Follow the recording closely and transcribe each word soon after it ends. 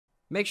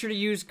Make sure to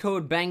use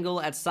code BENGAL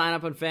at sign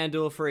up on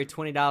FanDuel for a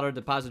 $20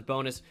 deposit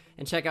bonus,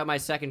 and check out my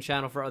second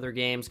channel for other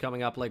games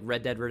coming up like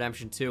Red Dead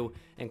Redemption 2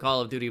 and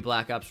Call of Duty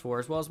Black Ops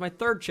 4, as well as my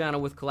third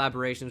channel with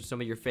collaborations with some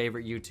of your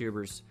favorite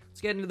YouTubers. Let's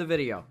get into the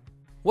video.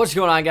 What's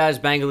going on, guys?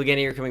 Bengal again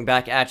here, coming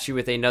back at you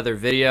with another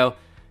video.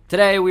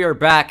 Today we are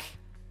back,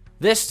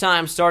 this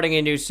time starting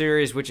a new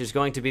series, which is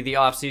going to be the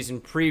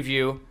off-season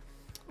preview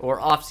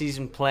or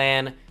off-season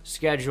plan,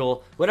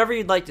 schedule, whatever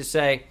you'd like to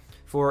say,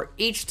 for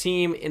each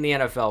team in the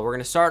NFL. We're going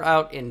to start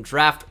out in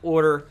draft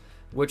order,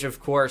 which of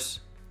course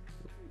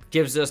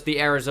gives us the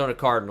Arizona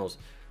Cardinals.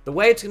 The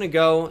way it's going to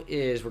go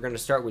is we're going to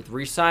start with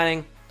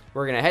re-signing,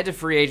 we're going to head to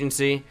free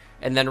agency,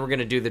 and then we're going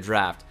to do the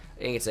draft.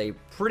 I think it's a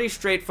pretty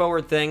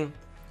straightforward thing.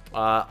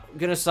 Going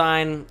to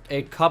sign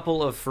a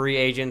couple of free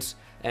agents,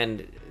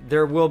 and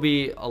there will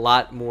be a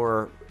lot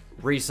more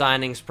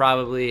re-signings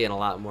probably and a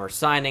lot more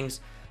signings,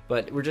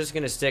 but we're just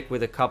going to stick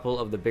with a couple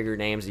of the bigger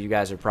names that you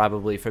guys are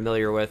probably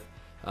familiar with.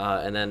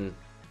 And then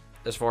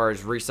as far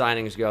as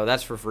re-signings go,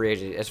 that's for free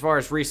agency. As far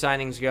as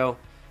re-signings go,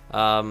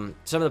 some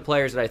of the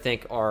players that I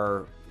think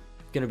are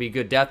going to be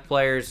good depth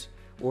players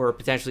or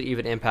potentially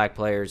even impact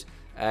players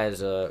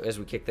as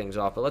we kick things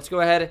off. But let's go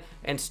ahead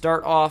and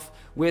start off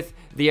with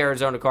the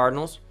Arizona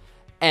Cardinals.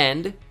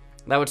 And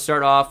that would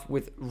start off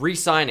with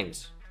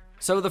re-signings.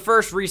 So the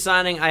first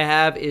re-signing I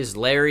have is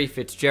Larry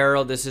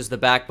Fitzgerald. This is the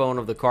backbone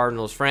of the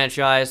Cardinals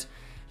franchise.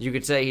 You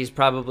could say he's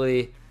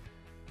probably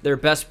their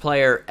best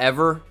player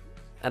ever,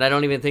 and I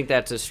don't even think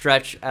that's a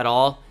stretch at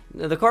all.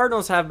 The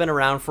Cardinals have been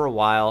around for a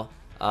while.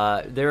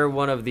 They're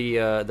one of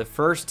the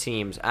first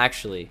teams,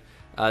 actually.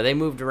 They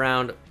moved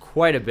around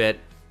quite a bit.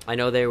 I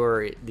know they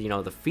were,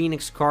 the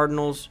Phoenix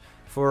Cardinals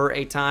for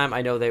a time.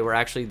 I know they were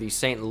actually the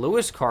St.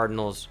 Louis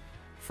Cardinals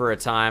for a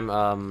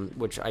time,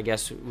 which I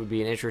guess would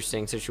be an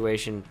interesting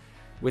situation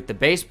with the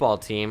baseball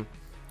team.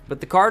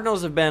 But the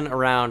Cardinals have been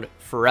around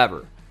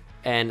forever.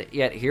 And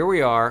yet here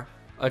we are,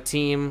 a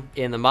team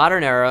in the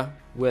modern era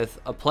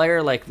with a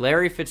player like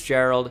Larry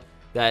Fitzgerald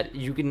that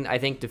you can, I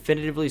think,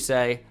 definitively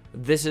say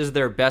this is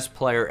their best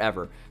player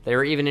ever. They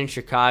were even in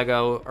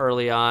Chicago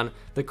early on.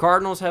 The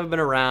Cardinals have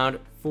been around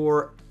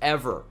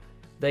forever.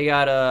 They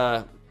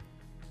got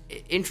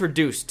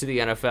introduced to the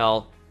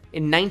NFL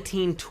in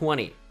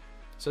 1920.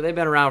 So they've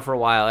been around for a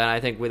while, and I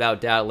think without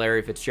doubt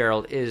Larry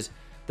Fitzgerald is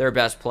their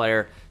best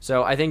player.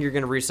 So I think you're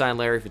going to re-sign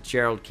Larry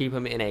Fitzgerald, keep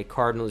him in a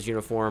Cardinals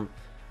uniform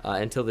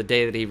until the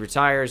day that he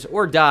retires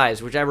or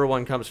dies, whichever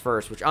one comes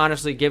first, which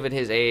honestly, given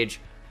his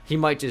age, he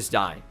might just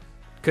die.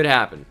 Could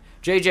happen.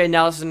 J.J.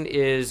 Nelson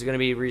is going to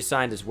be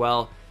re-signed as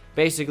well.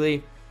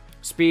 Basically,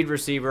 speed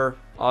receiver,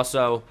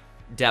 also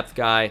depth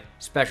guy,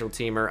 special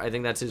teamer. I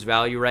think that's his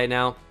value right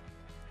now.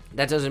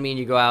 That doesn't mean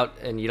you go out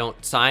and you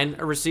don't sign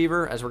a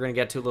receiver, as we're going to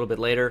get to a little bit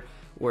later,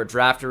 or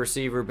draft a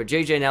receiver. But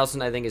J.J.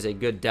 Nelson, I think, is a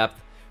good depth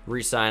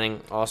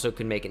re-signing. Also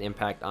can make an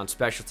impact on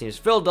special teams.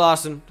 Phil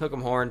Dawson, hook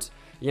 'em horns.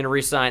 You're going to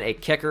re-sign a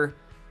kicker.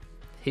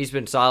 He's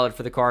been solid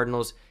for the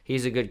Cardinals.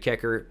 He's a good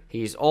kicker.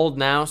 He's old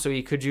now, so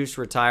he could choose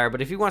to retire.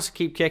 But if he wants to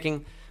keep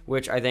kicking,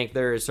 which I think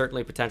there is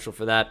certainly potential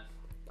for that,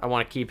 I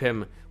want to keep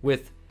him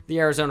with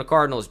the Arizona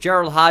Cardinals.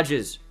 Gerald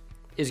Hodges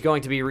is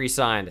going to be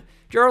re-signed.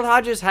 Gerald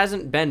Hodges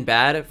hasn't been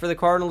bad for the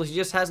Cardinals. He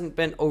just hasn't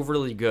been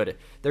overly good.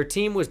 Their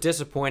team was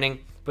disappointing,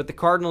 but the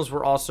Cardinals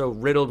were also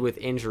riddled with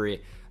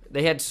injury.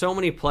 They had so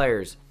many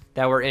players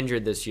that were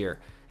injured this year.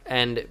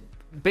 And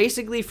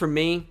basically for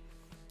me,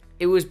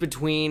 it was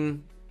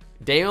between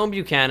Dayon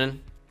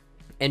Buchanan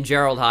and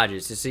Gerald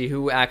Hodges to see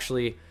who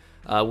actually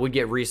would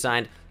get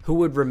re-signed, who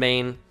would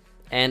remain.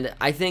 And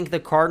I think the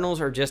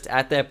Cardinals are just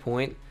at that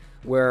point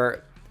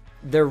where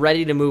they're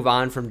ready to move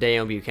on from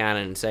Dayon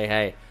Buchanan and say,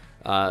 hey,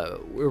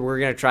 we're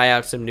going to try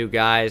out some new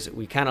guys.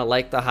 We kind of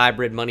like the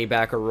hybrid money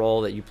backer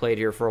role that you played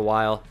here for a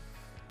while,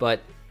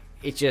 but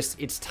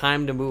it's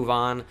time to move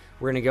on.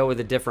 We're going to go with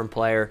a different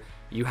player.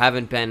 You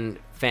haven't been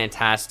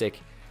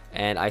fantastic,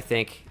 and I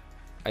think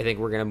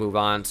we're going to move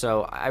on.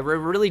 So I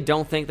really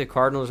don't think the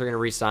Cardinals are going to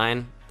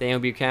re-sign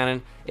Dayon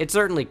Buchanan. It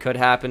certainly could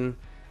happen,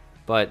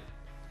 but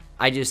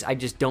I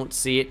just don't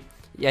see it.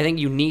 I think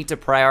you need to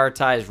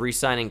prioritize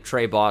re-signing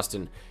Trey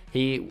Boston.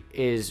 He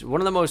is one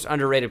of the most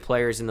underrated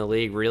players in the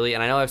league, really,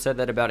 and I know I've said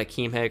that about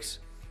Akeem Hicks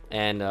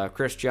and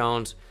Chris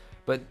Jones,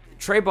 but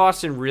Trey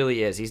Boston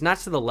really is. He's not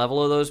to the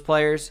level of those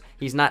players.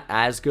 He's not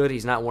as good.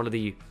 He's not one of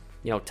the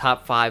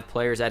top 5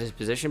 players at his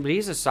position, but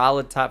he's a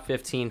solid top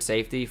 15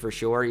 safety for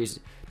sure. He's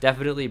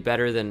definitely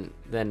better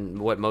than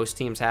what most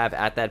teams have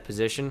at that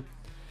position,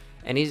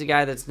 and he's a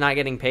guy that's not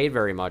getting paid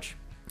very much.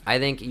 I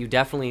think you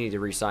definitely need to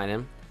re-sign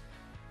him.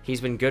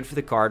 He's been good for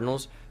the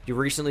Cardinals. You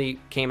recently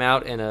came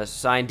out and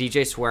signed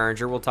DJ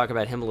Swearinger. We'll talk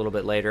about him a little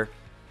bit later,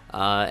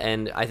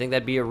 and I think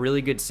that'd be a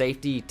really good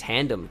safety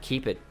tandem.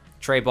 Keep it.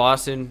 Trey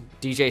Boston,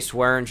 DJ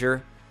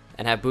Swearinger,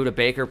 and have Budda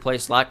Baker play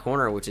slot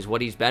corner, which is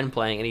what he's been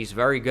playing, and he's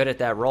very good at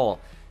that role.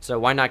 So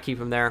why not keep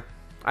him there?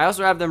 I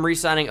also have them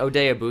re-signing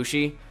Oday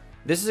Abushi.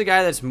 This is a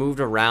guy that's moved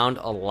around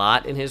a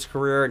lot in his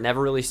career,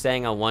 never really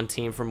staying on one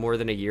team for more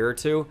than a year or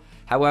two.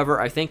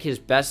 However, I think his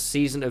best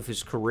season of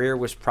his career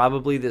was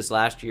probably this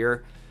last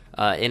year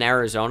in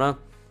Arizona.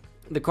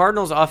 The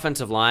Cardinals'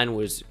 offensive line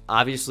was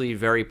obviously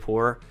very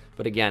poor,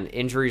 but again,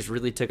 injuries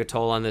really took a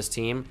toll on this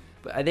team.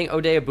 But I think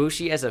Oday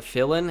Aboushi as a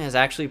fill-in has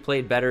actually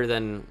played better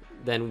than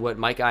what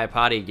Mike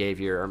Iapati gave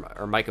you,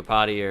 or Mike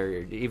Iapati,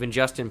 or even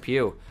Justin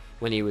Pugh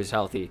when he was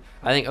healthy.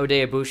 I think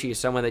Oday Aboushi is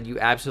someone that you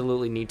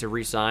absolutely need to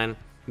re-sign.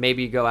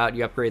 Maybe you go out,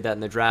 you upgrade that in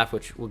the draft,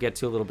 which we'll get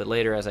to a little bit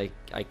later as I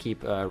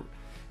keep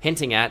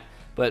hinting at.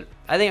 But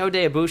I think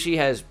Oday Aboushi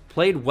has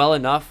played well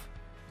enough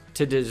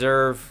to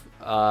deserve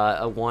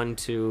a 1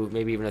 to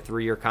maybe even a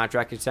 3-year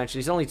contract extension.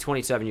 He's only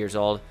 27 years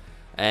old.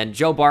 And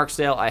Joe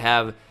Barksdale, I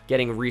have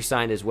getting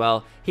re-signed as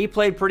well. He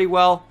played pretty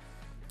well.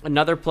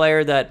 Another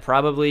player that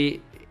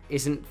probably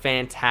isn't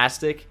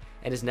fantastic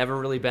and has never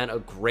really been a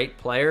great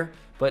player,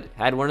 but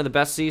had one of the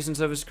best seasons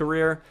of his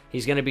career.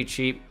 He's going to be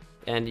cheap,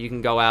 and you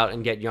can go out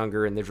and get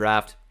younger in the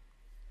draft.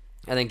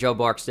 I think Joe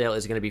Barksdale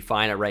is going to be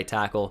fine at right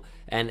tackle.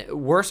 And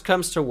worst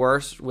comes to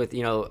worst with,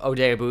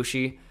 Oday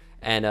Aboushi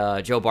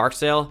and Joe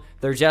Barksdale,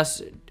 they're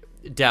just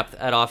depth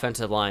at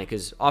offensive line,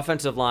 because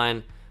offensive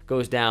line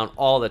goes down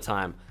all the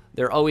time.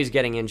 They're always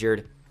getting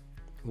injured.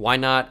 Why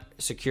not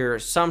secure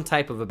some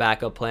type of a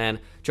backup plan?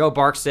 Joe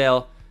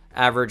Barksdale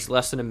averaged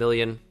less than $1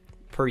 million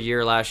per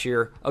year last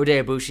year.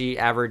 Oday Aboushi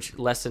averaged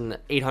less than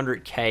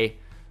 $800K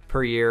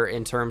per year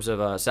in terms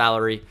of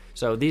salary.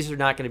 So these are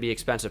not going to be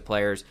expensive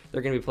players.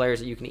 They're going to be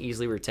players that you can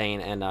easily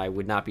retain, and I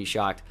would not be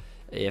shocked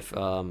if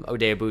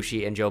Oday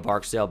Aboushi and Joe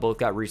Barksdale both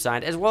got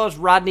re-signed, as well as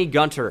Rodney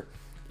Gunter,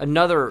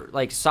 another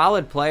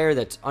solid player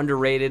that's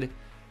underrated.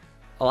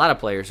 A lot of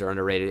players are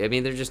underrated. I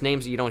mean, they're just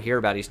names that you don't hear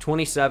about. He's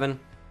 27,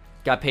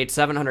 got paid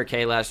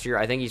 $700K last year.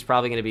 I think he's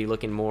probably going to be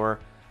looking more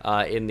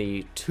in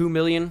the $2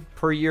 million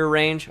per year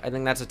range. I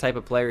think that's the type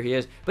of player he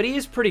is. But he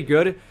is pretty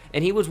good,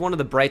 and he was one of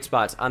the bright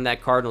spots on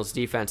that Cardinals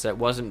defense that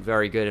wasn't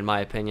very good, in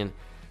my opinion.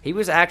 He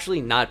was actually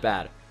not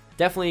bad.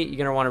 Definitely, you're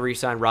going to want to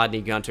re-sign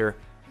Rodney Gunter.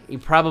 He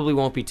probably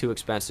won't be too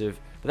expensive,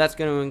 but that's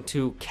going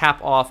to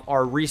cap off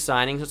our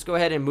re-signings. Let's go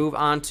ahead and move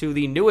on to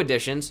the new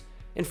additions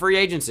in free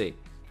agency.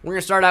 We're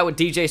going to start out with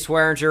DJ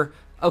Swearinger.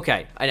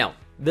 Okay, I know.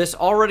 This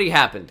already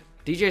happened.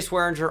 DJ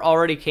Swearinger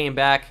already came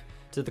back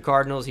to the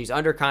Cardinals. He's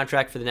under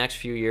contract for the next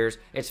few years.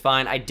 It's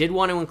fine. I did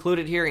want to include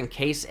it here in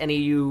case any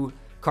of you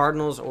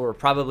Cardinals or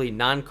probably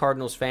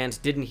non-Cardinals fans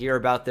didn't hear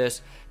about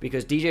this,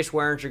 because DJ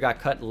Swearinger got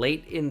cut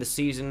late in the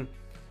season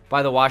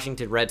by the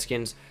Washington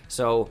Redskins.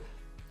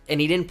 And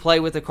he didn't play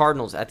with the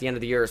Cardinals at the end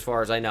of the year, as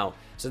far as I know.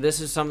 So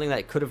this is something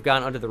that could have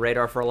gone under the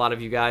radar for a lot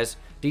of you guys.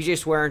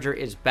 DJ Swearinger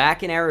is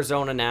back in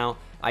Arizona now.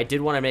 I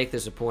did want to make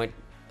this a point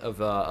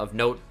of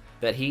note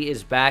that he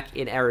is back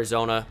in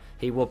Arizona.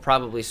 He will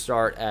probably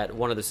start at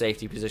one of the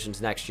safety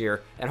positions next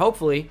year, and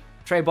hopefully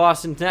Trey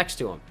Boston's next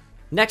to him.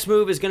 Next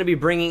move is going to be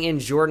bringing in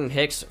Jordan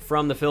Hicks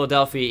from the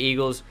Philadelphia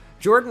Eagles.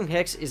 Jordan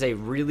Hicks is a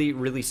really,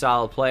 really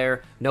solid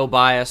player. No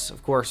bias,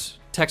 of course,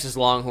 Texas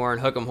Longhorn,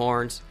 hook 'em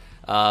horns.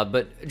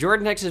 But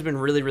Jordan Hicks has been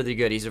really, really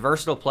good. He's a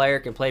versatile player,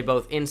 can play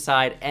both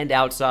inside and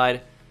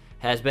outside,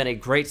 has been a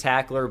great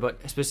tackler,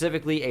 but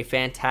specifically a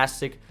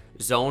fantastic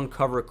zone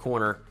cover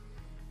linebacker,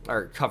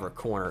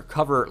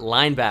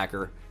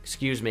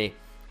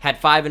 had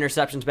 5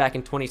 interceptions back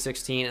in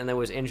 2016 and then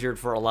was injured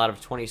for a lot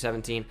of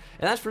 2017.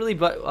 And that's really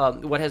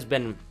what has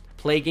been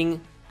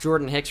plaguing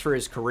Jordan Hicks for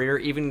his career,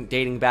 even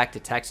dating back to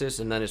Texas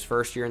and then his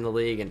first year in the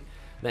league and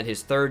then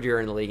his third year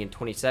in the league in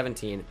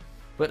 2017.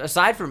 But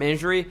aside from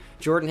injury,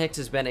 Jordan Hicks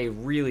has been a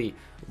really,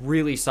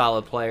 really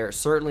solid player,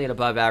 certainly an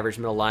above-average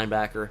middle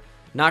linebacker.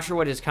 Not sure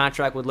what his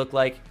contract would look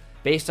like.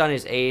 Based on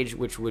his age,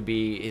 which would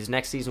be, his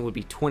next season would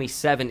be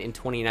 27 in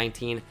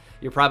 2019,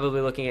 you're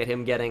probably looking at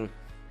him getting,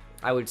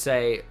 I would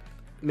say,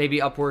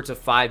 maybe upwards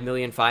of $5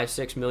 million,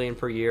 $6 million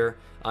per year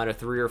on a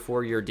 3 or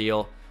 4 year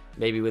deal,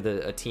 maybe with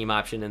a team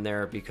option in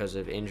there because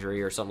of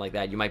injury or something like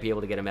that. You might be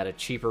able to get him at a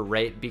cheaper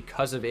rate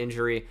because of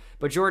injury.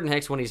 But Jordan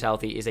Hicks, when he's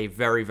healthy, is a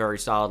very, very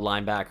solid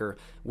linebacker,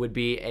 would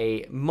be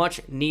a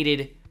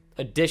much-needed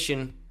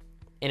addition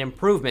and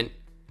improvement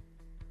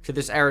to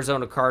this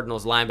Arizona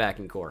Cardinals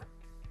linebacking core.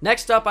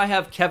 Next up, I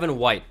have Kevin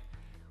White,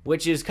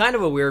 which is kind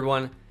of a weird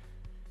one.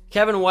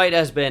 Kevin White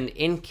has been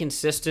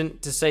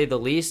inconsistent, to say the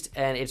least,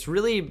 and it's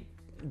really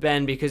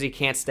been because he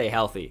can't stay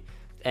healthy.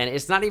 And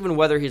it's not even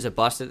whether he's a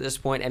bust at this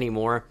point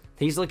anymore.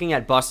 He's looking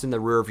at bust in the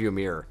rearview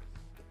mirror.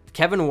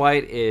 Kevin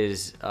White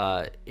is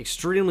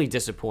extremely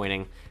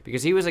disappointing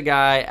because he was a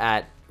guy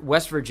at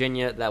West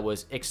Virginia that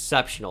was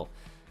exceptional.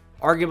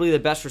 Arguably the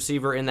best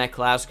receiver in that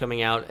class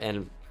coming out,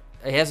 and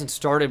he hasn't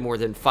started more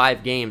than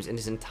 5 games in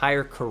his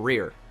entire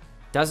career.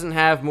 Doesn't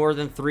have more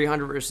than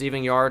 300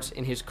 receiving yards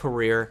in his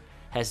career.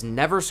 Has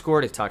never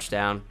scored a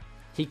touchdown.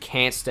 He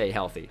can't stay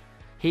healthy.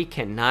 He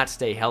cannot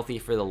stay healthy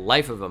for the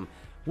life of him,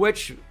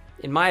 which,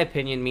 in my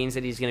opinion, means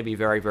that he's going to be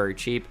very, very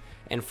cheap.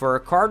 And for a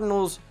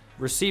Cardinals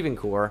receiving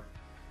core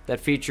that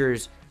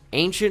features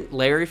ancient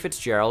Larry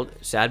Fitzgerald,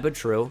 sad but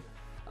true,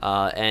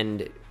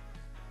 and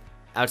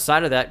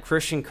outside of that,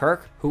 Christian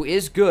Kirk, who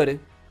is good,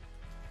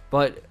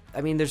 but,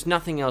 I mean, there's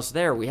nothing else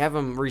there. We have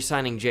him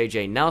re-signing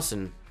J.J.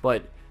 Nelson,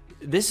 but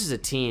this is a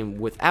team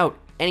without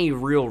any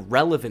real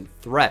relevant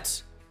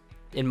threats,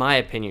 in my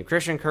opinion.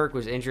 Christian Kirk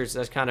was injured, so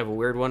that's kind of a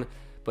weird one.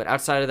 But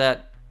outside of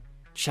that,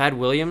 Chad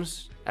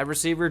Williams at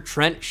receiver,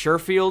 Trent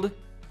Sherfield,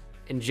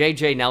 and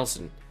J.J.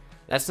 Nelson.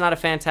 That's not a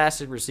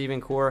fantastic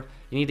receiving core.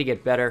 You need to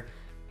get better.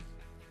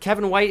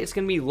 Kevin White, it's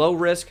going to be low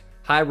risk,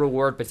 high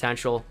reward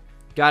potential.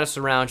 Got to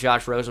surround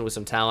Josh Rosen with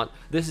some talent.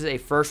 This is a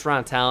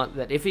first-round talent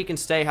that if he can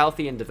stay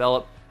healthy and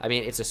develop, I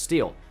mean, it's a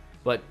steal.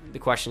 But the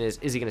question is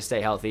he going to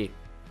stay healthy?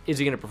 Is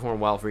he going to perform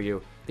well for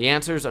you? The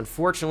answers,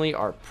 unfortunately,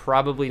 are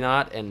probably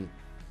not and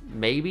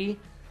maybe,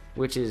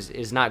 which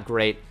is not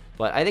great.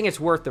 But I think it's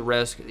worth the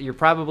risk. You're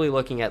probably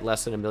looking at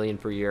less than $1 million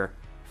per year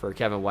for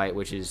Kevin White,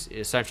 which is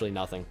essentially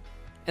nothing.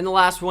 And the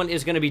last one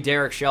is going to be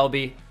Derek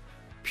Shelby.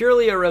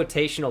 Purely a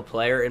rotational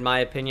player, in my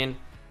opinion.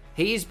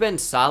 He's been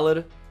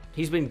solid.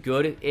 He's been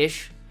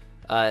good-ish.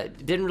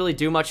 Didn't really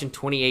do much in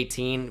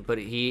 2018, but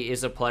he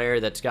is a player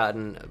that's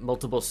gotten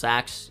multiple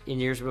sacks in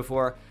years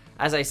before.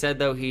 As I said,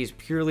 though, he's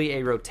purely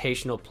a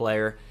rotational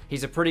player.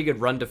 He's a pretty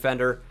good run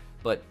defender,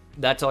 but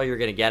that's all you're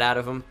going to get out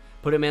of him.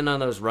 Put him in on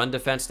those run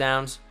defense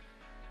downs,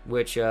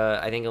 which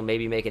I think will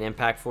maybe make an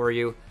impact for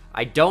you.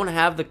 I don't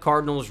have the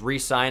Cardinals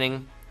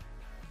re-signing,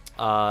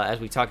 as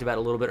we talked about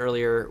a little bit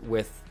earlier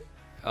with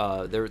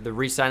the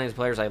re-signing of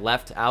players I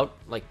left out,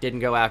 like didn't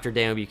go after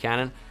Daniel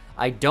Buchanan.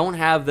 I don't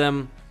have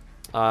them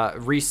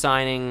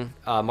re-signing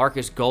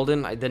Marcus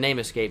Golden. The name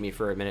escaped me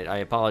for a minute. I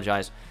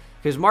apologize.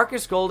 Because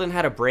Marcus Golden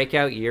had a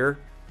breakout year,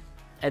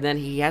 and then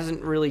he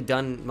hasn't really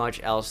done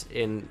much else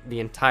in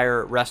the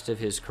entire rest of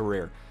his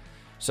career.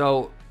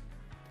 So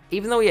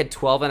even though he had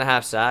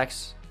 12.5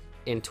 sacks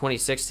in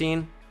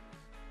 2016,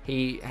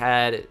 he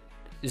had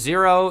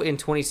 0 in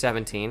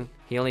 2017.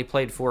 He only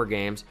played 4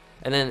 games.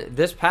 And then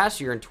this past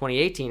year in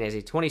 2018, as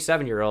a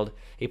 27-year-old,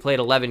 he played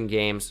 11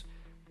 games,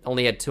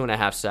 only had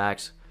 2.5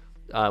 sacks.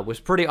 Was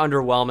pretty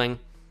underwhelming.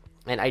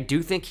 And I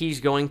do think he's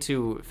going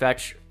to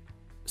fetch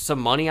some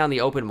money on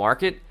the open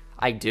market.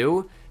 I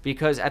do,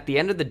 because at the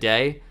end of the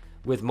day,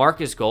 with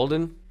Marcus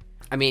Golden,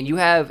 I mean, you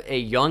have a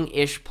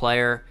young-ish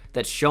player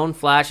that's shown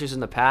flashes in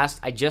the past.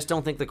 I just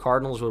don't think the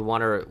Cardinals would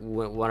want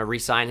to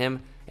re-sign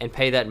him and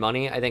pay that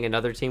money. I think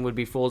another team would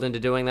be fooled into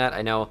doing that.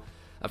 I know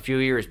a few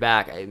years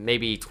back,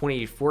 maybe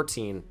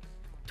 2014,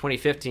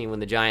 2015, when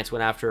the Giants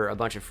went after a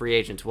bunch of free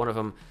agents. One of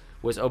them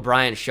was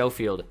O'Brien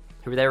Schofield,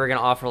 who they were going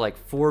to offer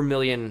like $4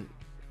 million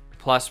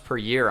plus per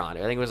year on.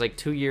 I think it was like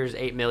 2 years,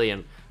 $8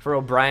 million for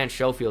O'Brien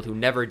Schofield, who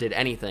never did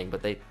anything,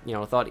 but they,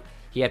 thought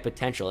he had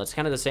potential. It's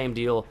kind of the same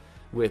deal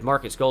with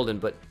Marcus Golden,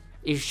 but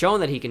he's shown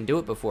that he can do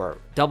it before.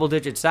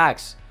 Double-digit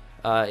sacks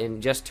in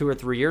just 2 or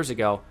 3 years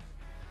ago.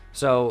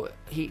 So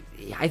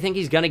I think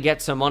he's going to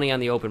get some money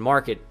on the open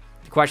market.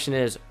 The question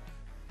is,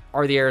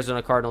 are the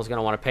Arizona Cardinals going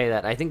to want to pay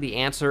that? I think the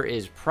answer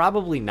is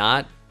probably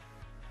not.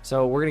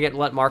 So we're going to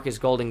let Marcus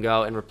Golden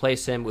go and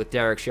replace him with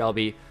Derek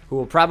Shelby, who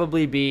will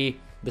probably be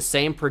the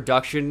same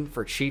production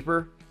for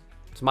cheaper.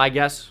 It's my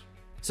guess.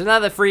 So now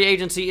that free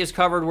agency is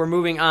covered, we're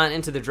moving on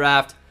into the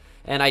draft.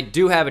 And I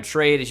do have a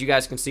trade, as you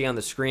guys can see on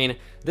the screen.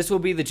 This will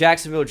be the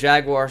Jacksonville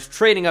Jaguars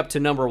trading up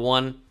to number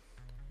 1.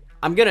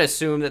 I'm going to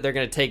assume that they're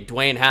going to take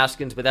Dwayne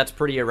Haskins, but that's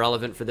pretty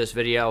irrelevant for this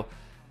video.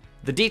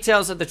 The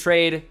details of the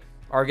trade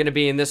are going to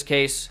be, in this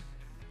case,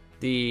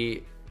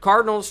 the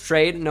Cardinals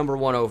trade number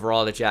 1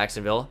 overall to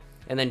Jacksonville.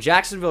 And then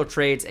Jacksonville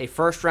trades a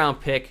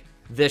first-round pick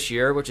this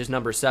year, which is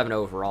number 7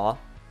 overall.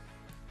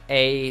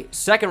 A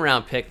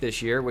second-round pick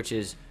this year, which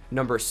is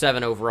number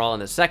 7 overall in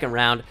the second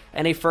round,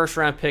 and a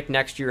first-round pick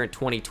next year in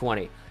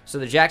 2020. So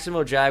the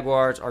Jacksonville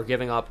Jaguars are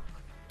giving up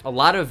a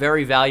lot of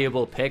very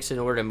valuable picks in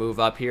order to move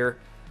up here,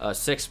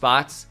 6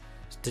 spots,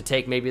 to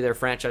take maybe their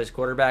franchise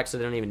quarterback, so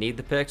they don't even need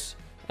the picks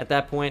at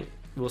that point,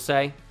 we'll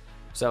say.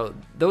 So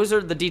those are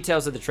the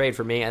details of the trade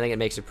for me. I think it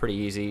makes it pretty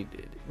easy.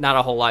 Not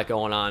a whole lot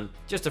going on.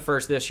 Just a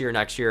first this year,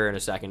 next year, and a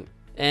second.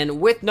 And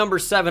with number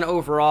 7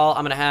 overall,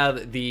 I'm going to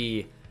have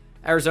the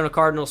Arizona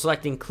Cardinals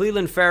selecting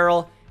Clelin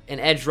Ferrell, an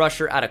edge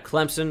rusher out of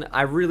Clemson.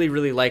 I really,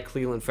 really like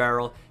Clelin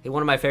Ferrell. He's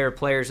one of my favorite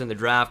players in the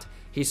draft.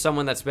 He's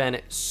someone that's been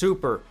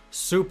super,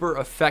 super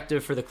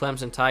effective for the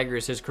Clemson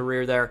Tigers his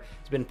career there.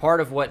 He's been part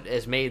of what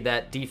has made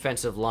that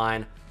defensive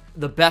line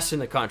the best in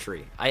the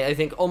country. I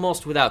think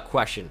almost without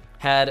question.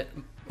 Had a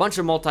bunch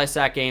of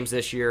multi-sack games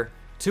this year.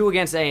 2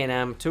 against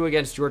A&M, 2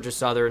 against Georgia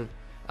Southern,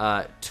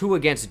 2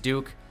 against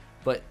Duke.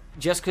 But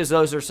just because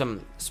those are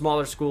some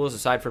smaller schools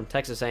aside from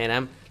Texas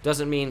A&M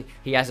doesn't mean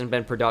he hasn't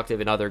been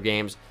productive in other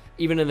games.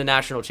 Even in the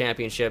national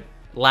championship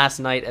last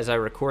night, as I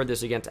record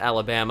this against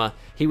Alabama,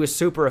 he was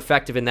super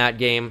effective in that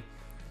game,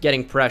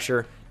 getting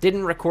pressure.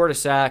 Didn't record a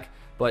sack,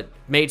 but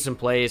made some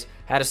plays.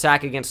 Had a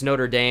sack against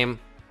Notre Dame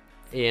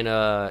in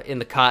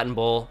the Cotton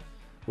Bowl,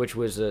 which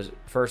was the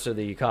first of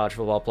the college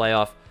football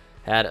playoff.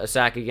 Had a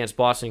sack against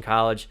Boston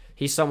College.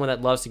 He's someone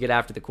that loves to get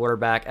after the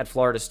quarterback at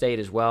Florida State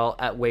as well,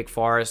 at Wake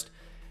Forest.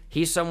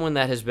 He's someone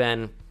that has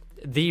been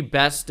the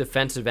best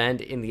defensive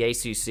end in the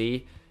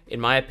ACC, in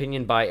my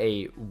opinion, by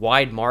a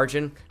wide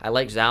margin. I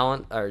like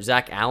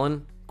Zach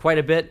Allen quite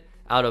a bit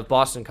out of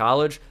Boston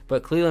College,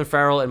 but Clelin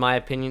Ferrell, in my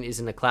opinion, is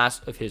in a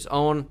class of his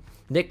own.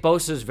 Nick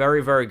Bosa is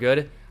very, very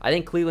good. I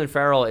think Clelin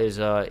Ferrell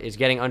is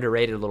getting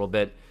underrated a little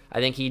bit.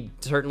 I think he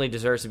certainly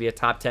deserves to be a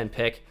top 10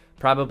 pick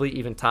probably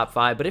even top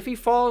 5. But if he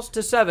falls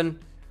to 7,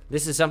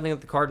 this is something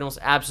that the Cardinals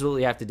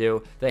absolutely have to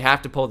do. They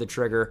have to pull the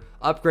trigger.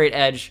 Upgrade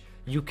edge.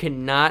 You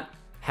cannot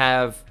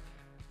have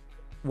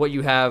what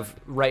you have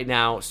right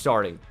now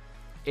starting.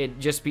 It'd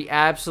just be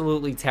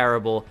absolutely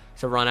terrible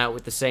to run out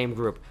with the same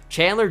group.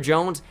 Chandler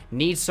Jones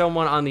needs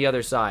someone on the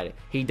other side.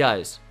 He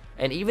does.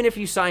 And even if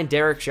you sign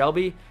Derek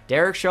Shelby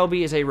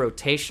is a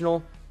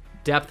rotational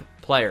depth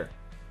player.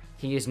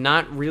 He is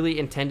not really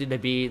intended to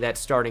be that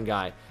starting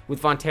guy.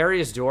 With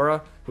Vontarius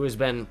Dora, who has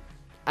been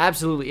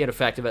absolutely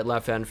ineffective at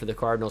left end for the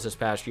Cardinals this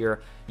past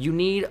year, you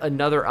need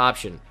another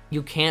option.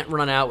 You can't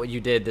run out what you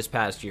did this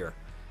past year.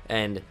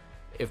 And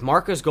if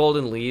Marcus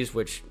Golden leaves,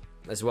 which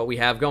is what we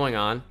have going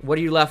on, what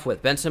are you left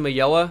with? Benson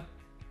Mayowa?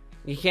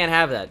 You can't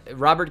have that.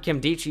 Robert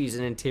Kimdichie is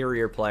an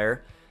interior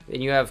player.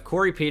 And you have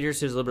Corey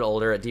Peters, who's a little bit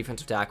older at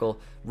defensive tackle,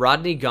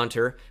 Rodney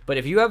Gunter. But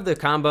if you have the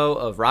combo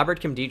of Robert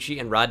Kimdichie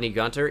and Rodney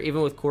Gunter,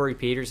 even with Corey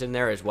Peters in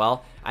there as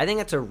well, I think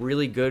that's a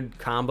really good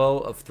combo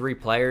of 3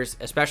 players,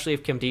 especially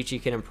if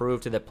Kimdichie can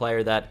improve to the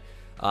player that,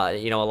 a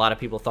lot of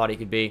people thought he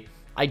could be.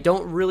 I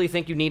don't really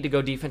think you need to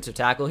go defensive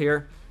tackle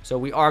here. So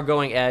we are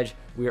going edge.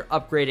 We are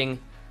upgrading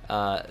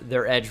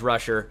their edge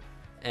rusher,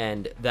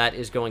 and that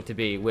is going to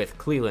be with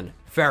Clelin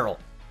Ferrell,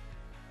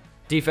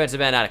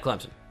 defensive end out of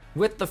Clemson.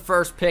 With the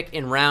first pick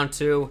in round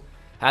 2,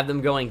 have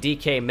them going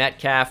DK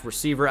Metcalf,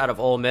 receiver out of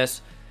Ole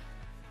Miss.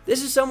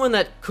 This is someone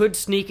that could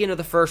sneak into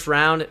the first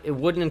round. It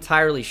wouldn't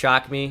entirely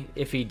shock me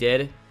if he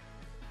did.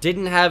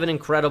 Didn't have an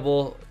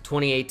incredible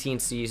 2018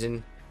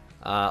 season.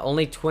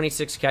 Only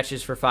 26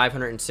 catches for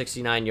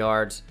 569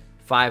 yards,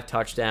 5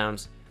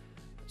 touchdowns.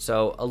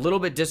 So a little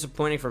bit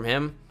disappointing from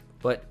him.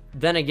 But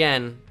then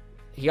again,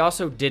 he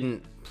also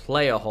didn't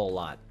play a whole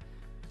lot.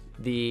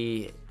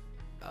 The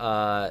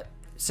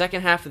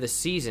second half of the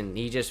season,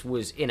 he just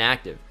was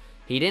inactive.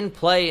 He didn't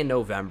play in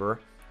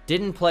November,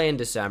 didn't play in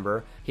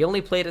December. He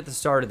only played at the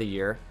start of the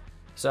year.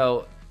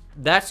 So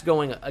that's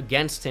going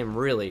against him,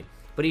 really.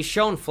 But he's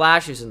shown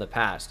flashes in the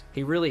past.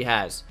 He really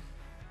has.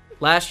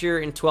 Last year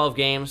in 12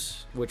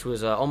 games, which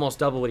was almost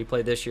double what he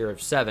played this year of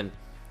 7,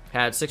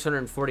 had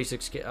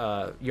 646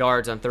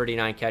 yards on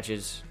 39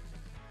 catches,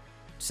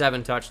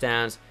 7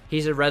 touchdowns.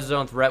 He's a red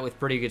zone threat with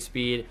pretty good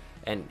speed.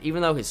 And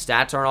even though his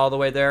stats aren't all the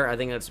way there, I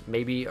think that's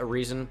maybe a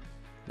reason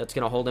that's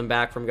going to hold him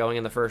back from going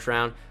in the first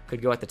round.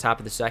 Could go at the top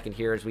of the second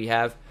here as we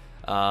have.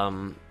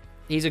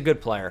 He's a good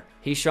player.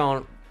 He's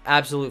shown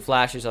absolute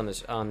flashes on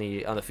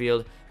the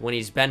field. When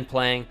he's been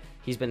playing,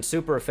 he's been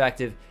super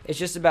effective. It's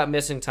just about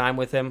missing time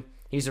with him.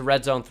 He's a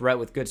red zone threat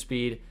with good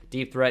speed,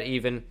 deep threat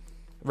even.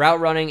 Route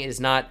running is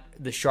not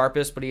the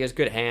sharpest, but he has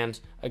good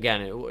hands.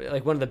 Again,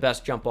 like one of the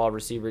best jump ball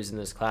receivers in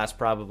this class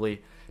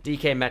probably.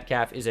 DK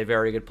Metcalf is a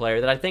very good player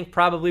that I think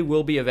probably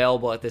will be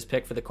available at this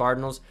pick for the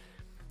Cardinals.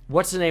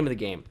 What's the name of the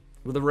game?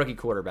 With a rookie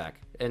quarterback.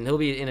 And he'll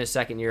be in his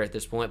second year at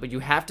this point. But you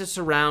have to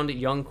surround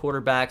young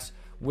quarterbacks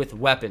with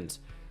weapons.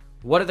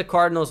 What do the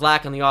Cardinals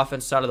lack on the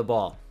offensive side of the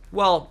ball?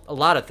 Well, a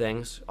lot of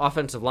things.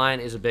 Offensive line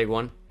is a big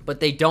one. But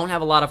they don't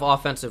have a lot of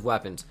offensive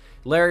weapons.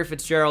 Larry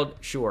Fitzgerald,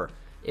 sure.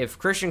 If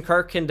Christian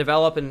Kirk can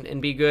develop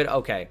and be good,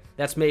 okay.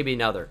 That's maybe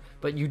another.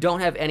 But you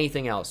don't have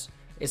anything else.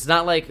 It's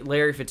not like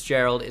Larry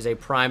Fitzgerald is a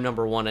prime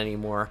number 1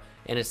 anymore.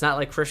 And it's not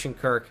like Christian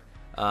Kirk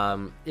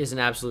is an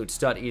absolute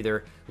stud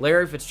either.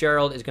 Larry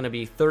Fitzgerald is going to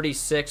be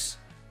 36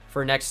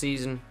 for next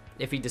season.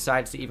 If he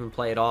decides to even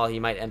play at all, he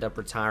might end up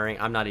retiring.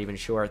 I'm not even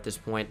sure at this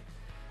point.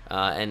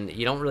 And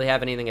you don't really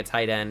have anything at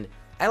tight end.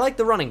 I like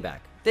the running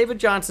back. David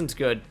Johnson's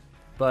good,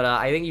 but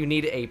I think you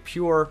need a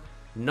pure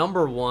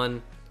number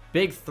 1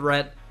 big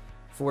threat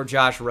for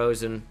Josh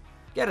Rosen.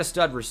 Get a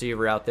stud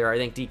receiver out there. I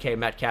think DK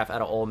Metcalf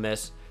out of Ole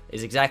Miss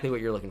is exactly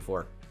what you're looking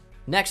for.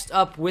 Next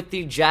up with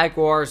the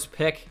Jaguars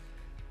pick,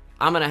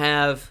 I'm going to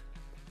have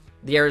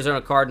the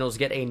Arizona Cardinals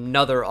get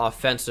another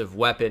offensive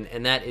weapon,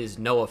 and that is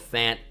Noah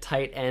Fant,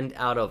 tight end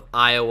out of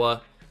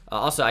Iowa.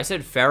 Also, I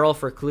said Ferrell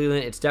for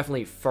Cleveland. It's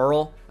definitely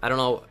Furl. I don't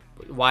know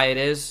why it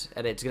is,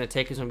 and it's going to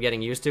take some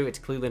getting used to. It's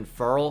Cleveland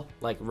Furl,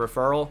 like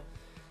referral.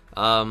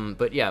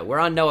 But yeah, we're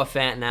on Noah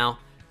Fant now,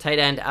 tight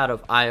end out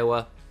of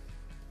Iowa.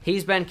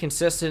 He's been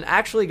consistent,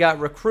 actually got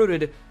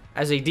recruited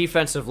as a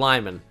defensive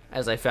lineman,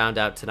 as I found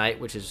out tonight,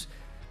 which is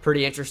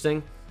pretty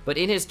interesting. But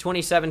in his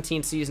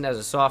 2017 season as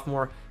a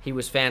sophomore, he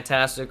was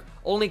fantastic.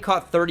 Only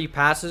caught 30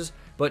 passes,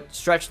 but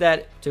stretched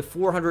that to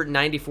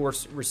 494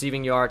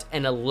 receiving yards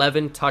and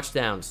 11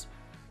 touchdowns.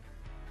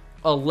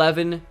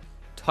 11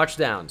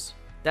 touchdowns.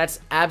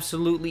 That's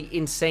absolutely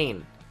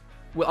insane.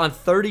 On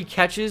 30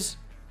 catches,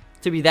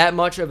 to be that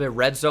much of a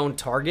red zone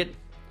target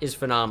is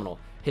phenomenal.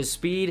 His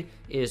speed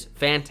is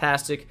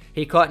fantastic.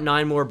 He caught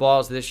 9 more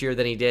balls this year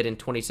than he did in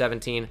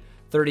 2017.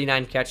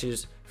 39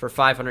 catches for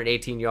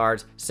 518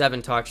 yards,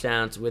 7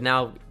 touchdowns, with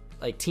now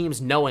like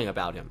teams knowing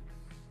about him.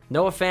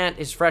 Noah Fant,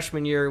 his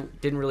freshman year,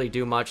 didn't really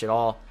do much at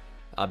all.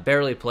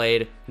 Barely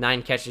played,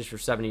 9 catches for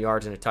 70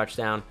 yards and a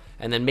touchdown.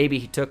 And then maybe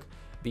he took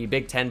the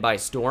Big Ten by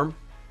storm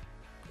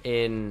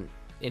in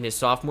his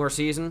sophomore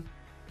season,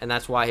 and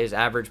that's why his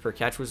average per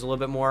catch was a little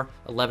bit more,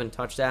 11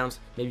 touchdowns.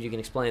 Maybe you can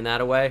explain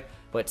that away.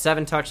 But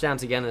 7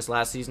 touchdowns again this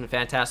last season.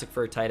 Fantastic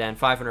for a tight end.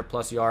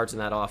 500-plus yards in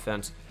that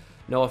offense.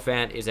 Noah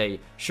Fant is a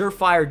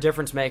surefire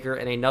difference maker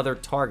and another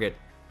target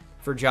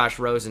for Josh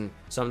Rosen,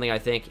 something I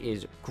think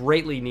is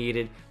greatly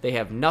needed. They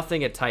have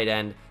nothing at tight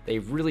end. They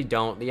really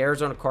don't. The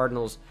Arizona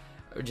Cardinals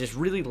just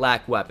really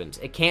lack weapons.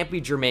 It can't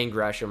be Jermaine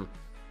Gresham.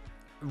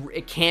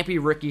 It can't be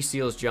Ricky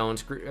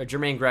Seals-Jones.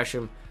 Jermaine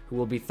Gresham, who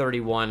will be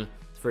 31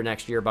 for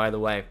next year, by the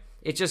way.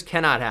 It just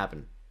cannot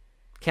happen.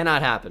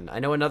 Cannot happen. I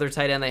know another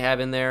tight end they have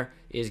in there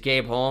is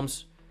Gabe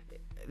Holmes.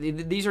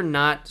 These are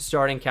not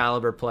starting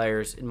caliber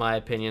players, in my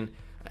opinion.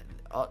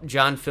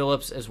 John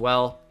Phillips as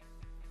well.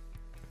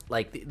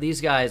 Like,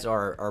 these guys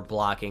are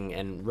blocking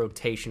and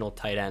rotational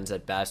tight ends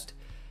at best.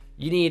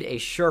 You need a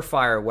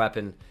surefire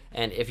weapon.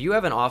 And if you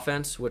have an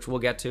offense, which we'll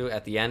get to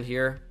at the end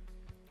here,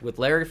 with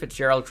Larry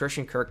Fitzgerald,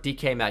 Christian Kirk,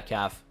 DK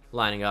Metcalf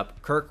lining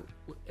up, Kirk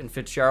and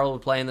Fitzgerald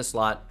would play in the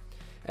slot,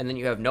 and then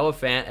you have Noah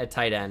Fant at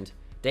tight end,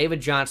 David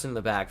Johnson in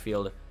the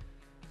backfield.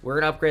 We're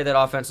going to upgrade that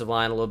offensive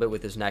line a little bit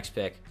with this next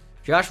pick.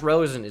 Josh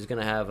Rosen is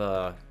going to have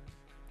a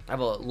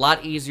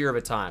lot easier of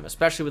a time,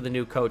 especially with the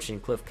new coach in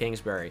Cliff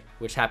Kingsbury,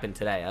 which happened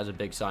today. That was a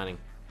big signing.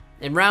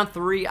 In round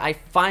 3, I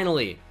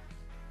finally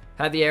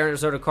had the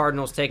Arizona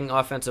Cardinals taking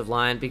offensive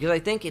line because I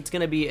think it's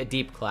going to be a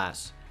deep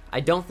class. I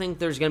don't think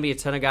there's going to be a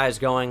ton of guys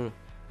going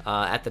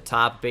at the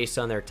top based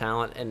on their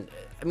talent. And,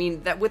 I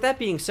mean, with that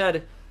being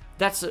said,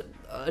 that's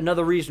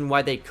another reason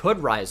why they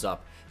could rise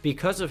up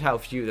because of how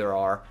few there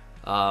are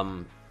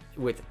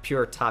with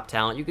pure top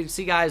talent. You can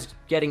see guys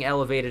getting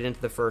elevated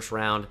into the first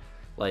round,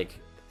 like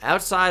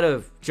outside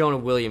of Jonah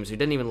Williams, who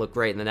didn't even look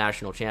great in the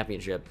national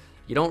championship.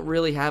 You don't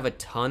really have a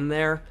ton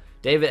there.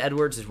 David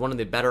Edwards is one of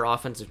the better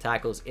offensive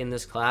tackles in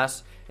this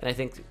class, and I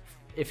think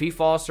if he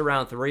falls to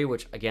round 3,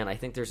 which, again, I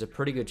think there's a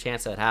pretty good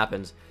chance that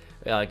happens,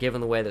 given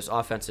the way this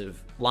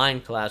offensive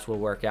line class will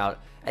work out,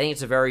 I think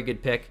it's a very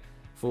good pick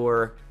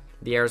for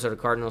the Arizona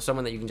Cardinals,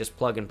 someone that you can just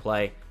plug and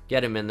play,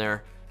 get him in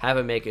there, have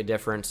him make a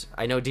difference.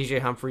 I know DJ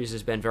Humphries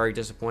has been very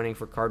disappointing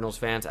for Cardinals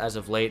fans as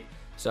of late,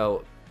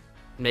 so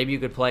maybe you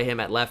could play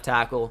him at left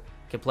tackle,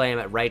 could play him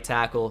at right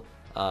tackle,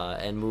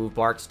 and move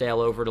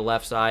Barksdale over to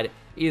left side.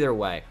 Either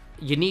way,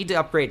 you need to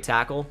upgrade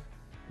tackle.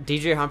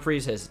 DJ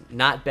Humphries has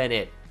not been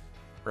it,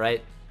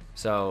 right?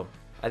 So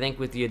I think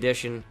with the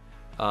addition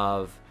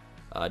of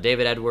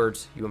David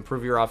Edwards, you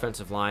improve your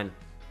offensive line.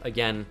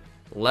 Again,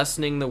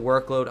 lessening the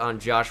workload on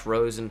Josh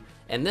Rosen.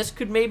 And this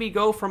could maybe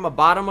go from a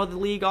bottom of the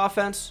league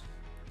offense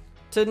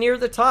to near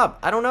the top.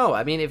 I don't know.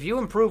 I mean, if you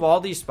improve all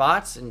these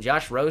spots and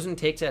Josh Rosen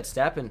takes that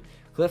step and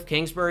Cliff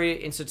Kingsbury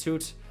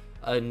institutes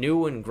a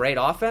new and great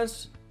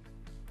offense,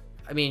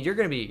 I mean, you're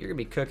gonna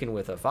be cooking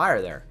with a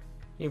fire there.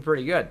 You're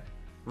pretty good.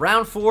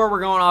 Round 4, we're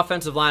going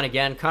offensive line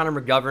again. Connor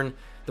McGovern.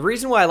 The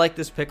reason why I like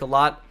this pick a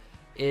lot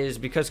is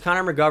because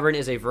Connor McGovern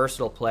is a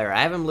versatile player.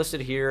 I have him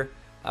listed here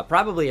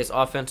probably as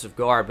offensive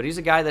guard, but he's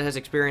a guy that has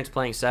experience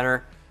playing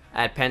center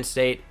at Penn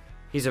State.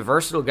 He's a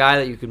versatile guy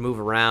that you can move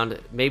around.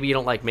 Maybe you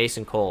don't like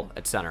Mason Cole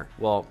at center.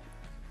 Well,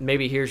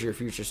 maybe here's your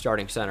future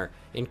starting center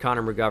in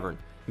Connor McGovern.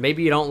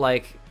 Maybe you don't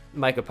like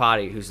Micah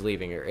Potty, who's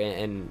leaving here,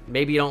 and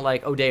maybe you don't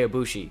like Oday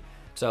Abushi.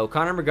 So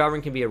Connor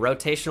McGovern can be a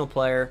rotational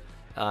player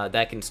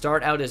that can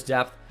start out as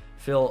depth,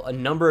 fill a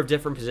number of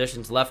different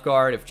positions. Left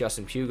guard if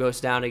Justin Pugh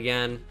goes down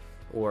again,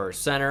 or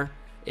center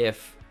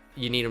if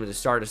you need him to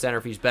start at center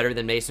if he's better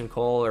than Mason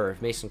Cole, or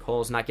if Mason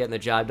Cole's not getting the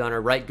job done, or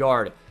right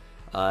guard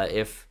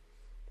if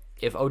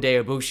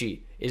Oday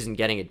Abushi isn't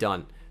getting it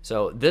done.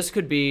 So this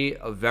could be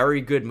a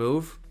very good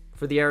move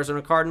for the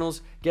Arizona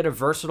Cardinals. Get a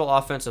versatile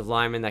offensive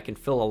lineman that can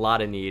fill a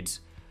lot of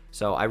needs.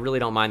 So I really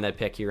don't mind that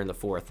pick here in the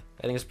 4th.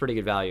 I think it's pretty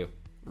good value.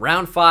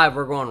 Round 5,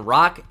 we're going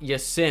Rock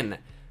Ya-Sin,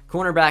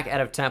 cornerback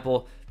out of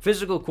Temple.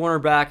 Physical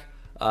cornerback,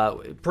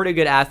 pretty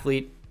good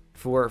athlete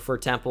for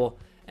Temple.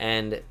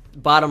 And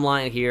bottom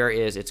line here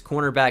is it's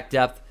cornerback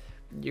depth.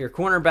 Your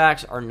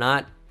cornerbacks are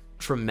not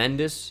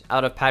tremendous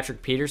out of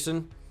Patrick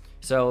Peterson,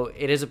 so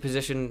it is a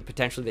position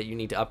potentially that you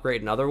need to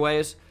upgrade in other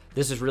ways.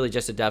 This is really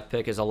just a depth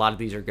pick, as a lot of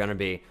these are going to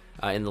be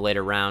in the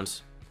later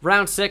rounds.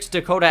 Round 6,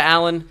 Dakota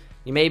Allen.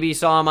 You maybe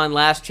saw him on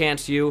Last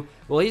Chance U.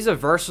 Well, he's a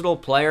versatile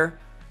player.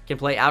 Can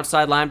play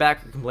outside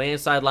linebacker, can play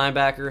inside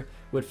linebacker.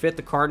 Would fit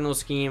the Cardinals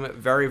scheme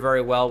very,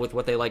 very well with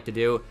what they like to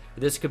do.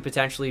 This could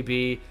potentially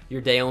be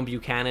your Dale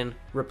Buchanan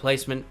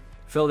replacement.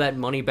 Fill that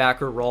money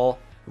backer role.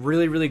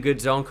 Really, really good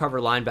zone cover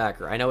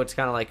linebacker. I know it's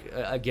kind of like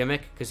a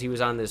gimmick because he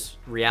was on this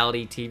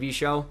reality TV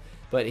show,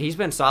 but he's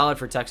been solid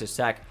for Texas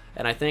Tech.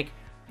 And I think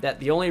that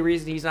the only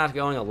reason he's not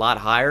going a lot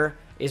higher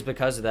is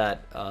because of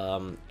that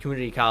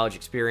community college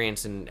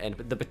experience and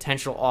the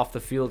potential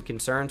off-the-field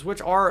concerns,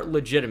 which are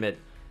legitimate.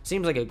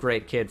 Seems like a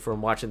great kid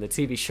from watching the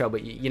TV show,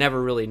 but you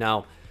never really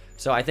know.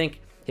 So I think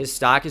his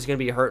stock is going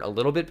to be hurt a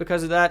little bit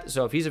because of that.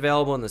 So if he's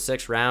available in the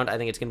 6th round, I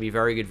think it's going to be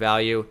very good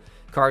value.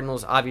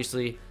 Cardinals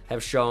obviously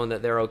have shown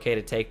that they're okay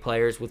to take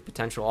players with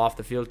potential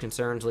off-the-field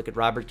concerns. Look at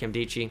Robert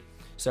Kimdichie.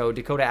 So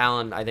Dakota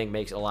Allen, I think,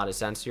 makes a lot of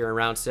sense here in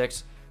round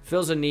 6.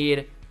 Fills a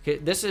need.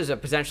 This is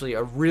potentially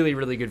a really,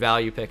 really good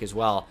value pick as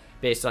well,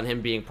 based on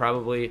him being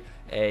probably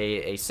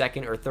a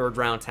second or third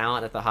round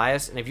talent at the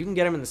highest. And if you can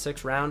get him in the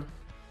 6th round,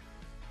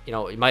 you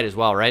know, you might as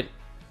well, right?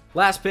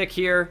 Last pick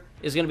here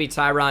is going to be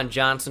Tyron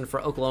Johnson for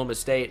Oklahoma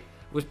State.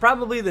 Was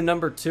probably the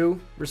number 2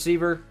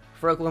 receiver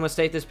for Oklahoma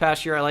State this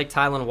past year. I like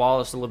Tylan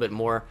Wallace a little bit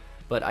more,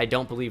 but I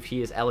don't believe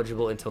he is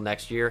eligible until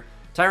next year.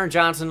 Tyron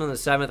Johnson on the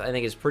 7th, I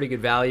think, is pretty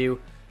good value.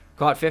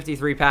 Caught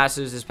 53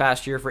 passes this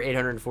past year for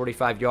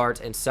 845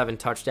 yards and 7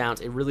 touchdowns.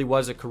 It really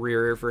was a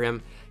career year for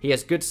him. He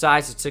has good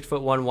size at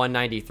 6'1",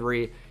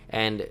 193,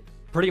 and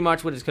pretty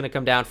much what it's going to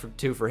come down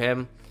to for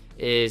him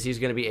is he's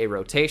going to be a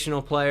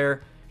rotational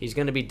player. He's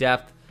going to be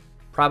depth,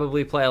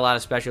 probably play a lot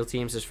of special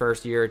teams his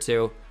first year or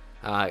two.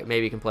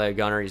 Maybe he can play a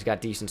gunner. He's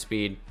got decent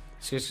speed.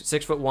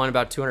 6'1",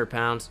 about 200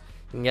 pounds.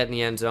 He can get in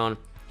the end zone.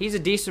 He's a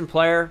decent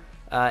player,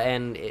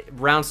 and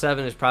round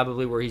 7 is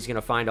probably where he's going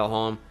to find a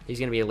home. He's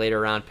going to be a later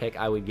round pick,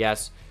 I would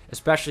guess,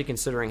 especially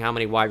considering how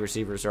many wide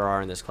receivers there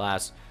are in this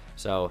class.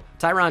 So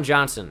Tyron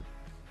Johnson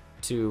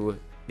to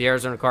the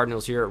Arizona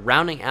Cardinals here,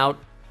 rounding out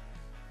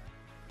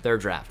their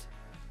draft.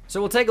 So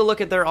we'll take a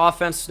look at their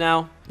offense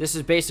now. This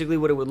is basically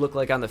what it would look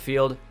like on the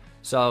field.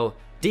 So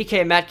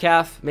DK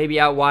Metcalf, maybe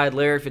out wide.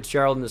 Larry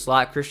Fitzgerald in the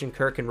slot. Christian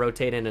Kirk can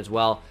rotate in as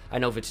well. I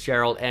know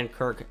Fitzgerald and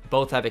Kirk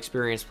both have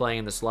experience playing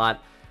in the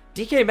slot.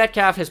 DK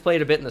Metcalf has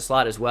played a bit in the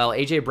slot as well.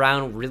 A.J.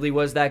 Brown really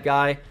was that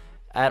guy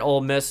at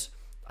Ole Miss.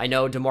 I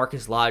know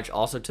DeMarcus Lodge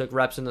also took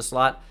reps in the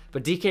slot,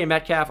 but DK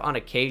Metcalf on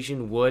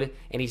occasion would,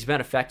 and he's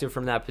been effective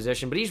from that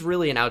position, but he's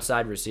really an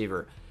outside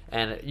receiver.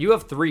 And you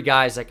have 3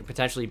 guys that could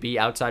potentially be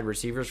outside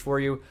receivers for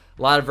you.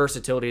 A lot of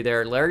versatility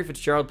there. Larry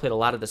Fitzgerald played a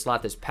lot of the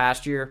slot this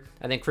past year.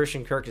 I think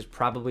Christian Kirk is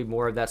probably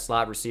more of that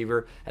slot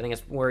receiver. I think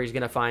it's where he's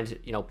going to find,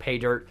 you know, pay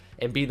dirt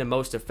and be the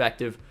most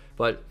effective.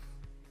 But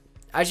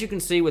as you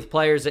can see with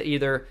players that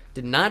either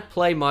did not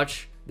play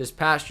much this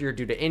past year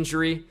due to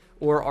injury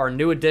or are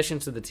new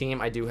additions to the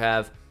team, I do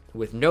have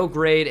with no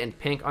grade and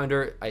pink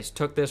under. I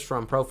took this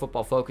from Pro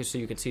Football Focus so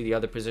you can see the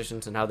other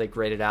positions and how they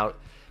graded out.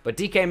 But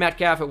DK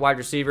Metcalf at wide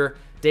receiver.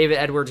 David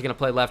Edwards going to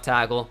play left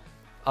tackle.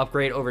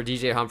 Upgrade over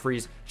DJ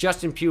Humphries.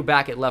 Justin Pugh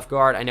back at left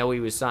guard. I know he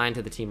was signed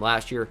to the team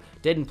last year.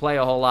 Didn't play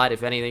a whole lot,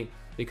 if anything,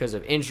 because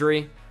of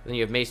injury. Then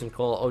you have Mason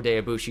Cole, Ode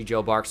Abushi,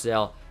 Joe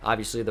Barksdale.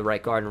 Obviously, the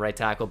right guard and right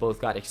tackle both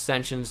got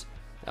extensions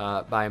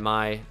by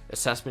my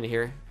assessment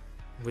here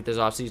with this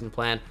offseason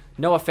plan.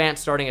 Noah Fant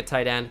starting at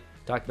tight end.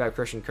 Talked about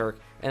Christian Kirk.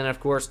 And then, of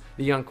course,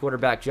 the young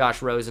quarterback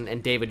Josh Rosen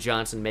and David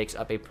Johnson makes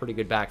up a pretty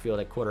good backfield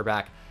at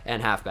quarterback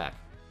and halfback.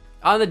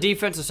 On the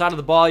defensive side of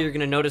the ball, you're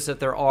going to notice that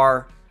there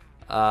are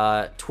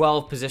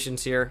 12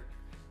 positions here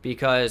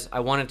because I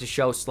wanted to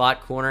show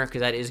slot corner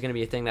because that is going to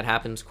be a thing that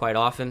happens quite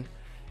often.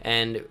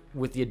 And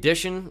with the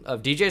addition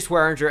of DJ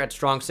Swearinger at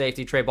strong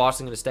safety, Trey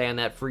Boston going to stay on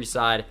that free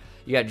side.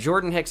 You got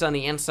Jordan Hicks on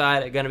the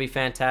inside, going to be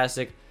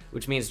fantastic,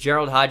 which means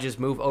Gerald Hodges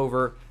move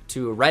over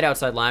to right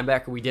outside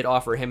linebacker. We did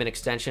offer him an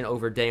extension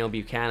over Dale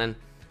Buchanan.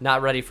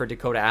 Not ready for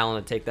Dakota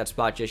Allen to take that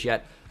spot just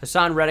yet.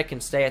 Hassan Reddick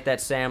can stay at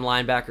that Sam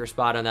linebacker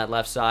spot on that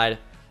left side.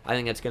 I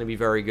think that's going to be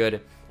very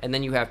good. And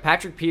then you have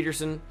Patrick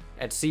Peterson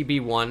at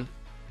CB1.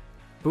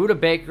 Budda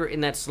Baker in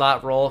that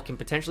slot role, can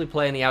potentially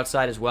play on the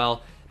outside as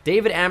well.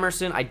 David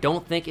Amerson, I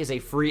don't think is a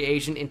free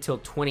agent until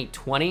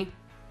 2020.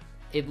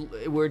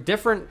 We're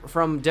different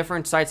from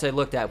different sites I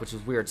looked at, which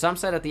is weird. Some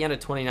said at the end of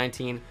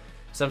 2019,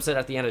 some said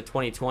at the end of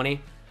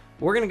 2020.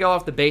 We're going to go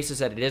off the basis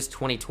that it is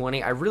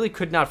 2020. I really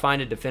could not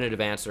find a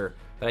definitive answer,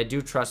 but I do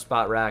trust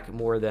SpotRack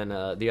more than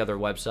the other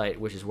website,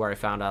 which is where I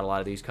found out a lot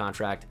of these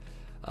contract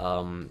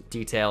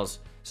details.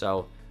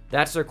 So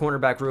that's their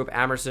cornerback group.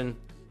 Amerson,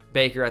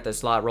 Baker at the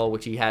slot role,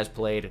 which he has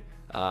played.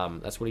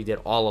 That's what he did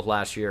all of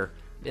last year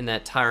in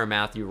that Tyrann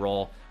Mathieu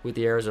role with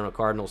the Arizona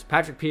Cardinals.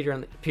 Patrick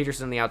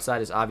Peterson on the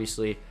outside is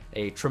obviously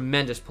a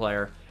tremendous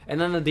player. And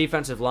then the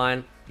defensive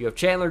line, you have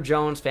Chandler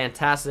Jones,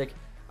 fantastic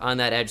on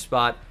that edge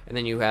spot. And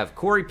then you have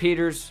Corey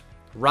Peters,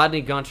 Rodney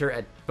Gunter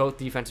at both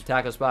defensive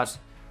tackle spots.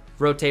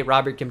 Rotate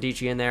Robert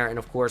Nkemdiche in there. And,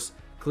 of course,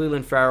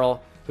 Cleveland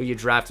Farrell, who you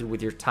drafted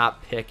with your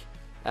top pick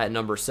at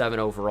number 7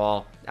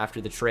 overall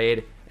after the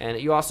trade. And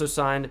you also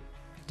signed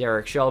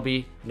Derek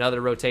Shelby,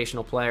 another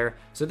rotational player.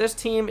 So this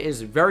team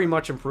is very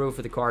much improved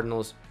for the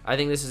Cardinals. I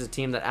think this is a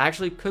team that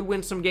actually could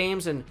win some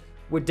games and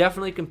would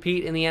definitely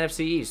compete in the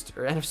NFC East,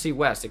 or NFC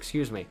West,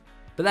 excuse me.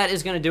 But that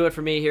is going to do it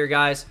for me here,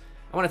 guys.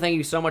 I want to thank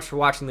you so much for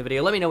watching the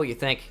video. Let me know what you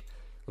think.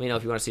 Let me know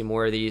if you want to see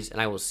more of these, and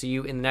I will see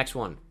you in the next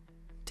one.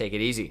 Take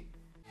it easy.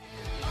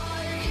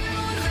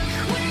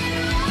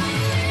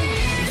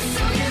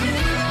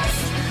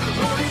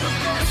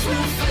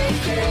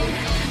 We'll